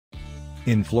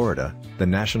In Florida, the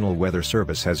National Weather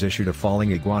Service has issued a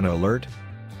falling iguana alert.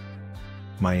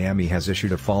 Miami has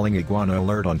issued a falling iguana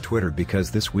alert on Twitter because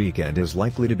this weekend is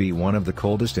likely to be one of the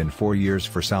coldest in 4 years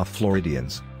for South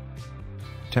Floridians.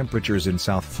 Temperatures in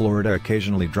South Florida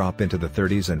occasionally drop into the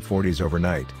 30s and 40s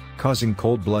overnight, causing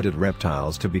cold-blooded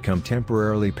reptiles to become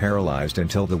temporarily paralyzed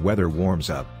until the weather warms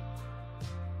up.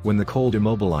 When the cold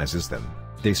immobilizes them,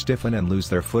 they stiffen and lose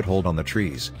their foothold on the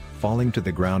trees, falling to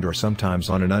the ground or sometimes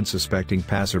on an unsuspecting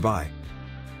passerby.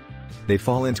 They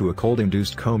fall into a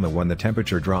cold-induced coma when the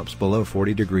temperature drops below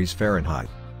 40 degrees Fahrenheit.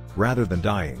 Rather than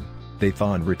dying, they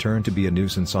thaw and return to be a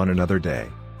nuisance on another day.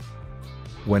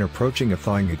 When approaching a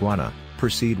thawing iguana,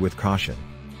 proceed with caution.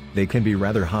 They can be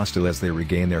rather hostile as they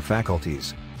regain their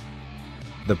faculties.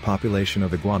 The population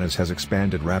of iguanas has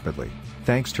expanded rapidly,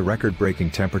 thanks to record-breaking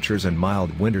temperatures and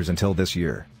mild winters until this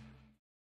year.